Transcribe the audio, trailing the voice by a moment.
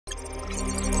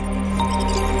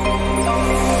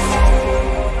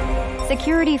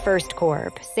Security First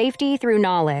Corp. Safety through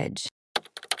knowledge.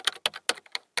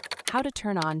 How to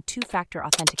turn on two-factor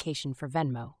authentication for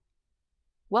Venmo.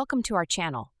 Welcome to our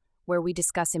channel, where we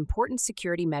discuss important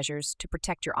security measures to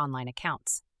protect your online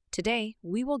accounts. Today,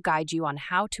 we will guide you on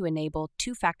how to enable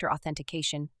two-factor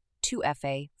authentication,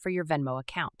 2FA, for your Venmo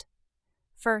account.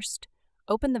 First,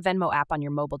 open the Venmo app on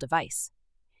your mobile device.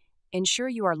 Ensure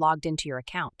you are logged into your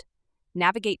account.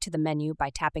 Navigate to the menu by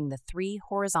tapping the three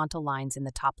horizontal lines in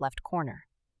the top left corner.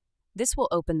 This will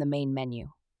open the main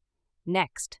menu.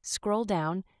 Next, scroll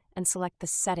down and select the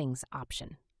Settings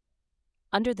option.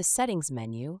 Under the Settings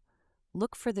menu,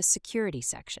 look for the Security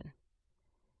section.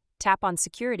 Tap on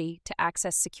Security to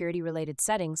access security-related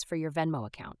settings for your Venmo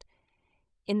account.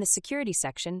 In the Security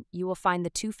section, you will find the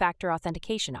two-factor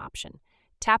authentication option.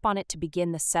 Tap on it to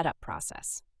begin the setup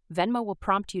process. Venmo will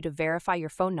prompt you to verify your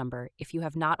phone number if you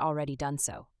have not already done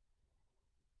so.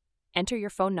 Enter your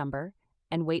phone number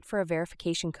and wait for a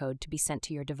verification code to be sent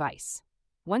to your device.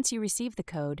 Once you receive the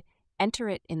code, enter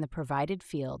it in the provided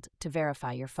field to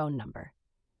verify your phone number.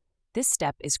 This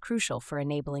step is crucial for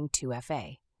enabling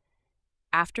 2FA.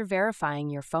 After verifying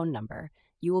your phone number,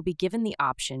 you will be given the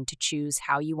option to choose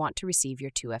how you want to receive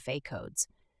your 2FA codes.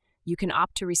 You can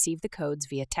opt to receive the codes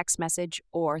via text message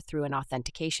or through an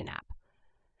authentication app.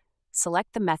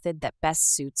 Select the method that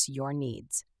best suits your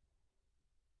needs.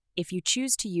 If you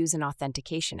choose to use an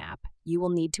authentication app, you will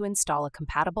need to install a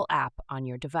compatible app on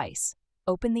your device.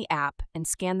 Open the app and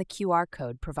scan the QR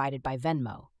code provided by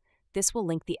Venmo. This will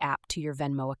link the app to your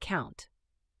Venmo account.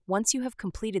 Once you have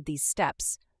completed these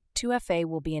steps, 2FA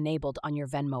will be enabled on your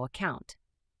Venmo account.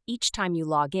 Each time you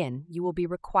log in, you will be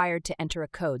required to enter a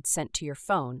code sent to your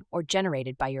phone or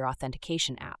generated by your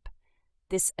authentication app.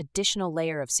 This additional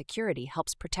layer of security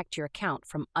helps protect your account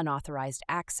from unauthorized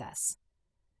access.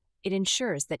 It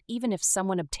ensures that even if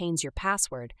someone obtains your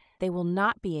password, they will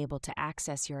not be able to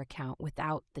access your account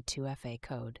without the 2FA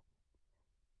code.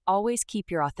 Always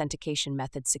keep your authentication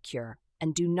method secure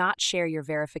and do not share your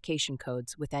verification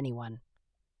codes with anyone.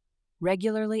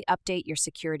 Regularly update your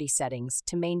security settings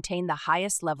to maintain the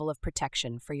highest level of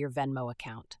protection for your Venmo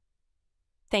account.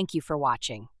 Thank you for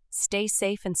watching. Stay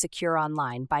safe and secure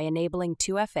online by enabling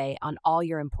 2FA on all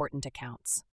your important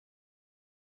accounts.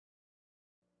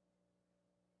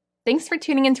 Thanks for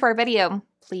tuning into our video.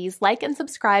 Please like and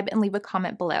subscribe and leave a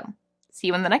comment below. See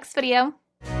you in the next video.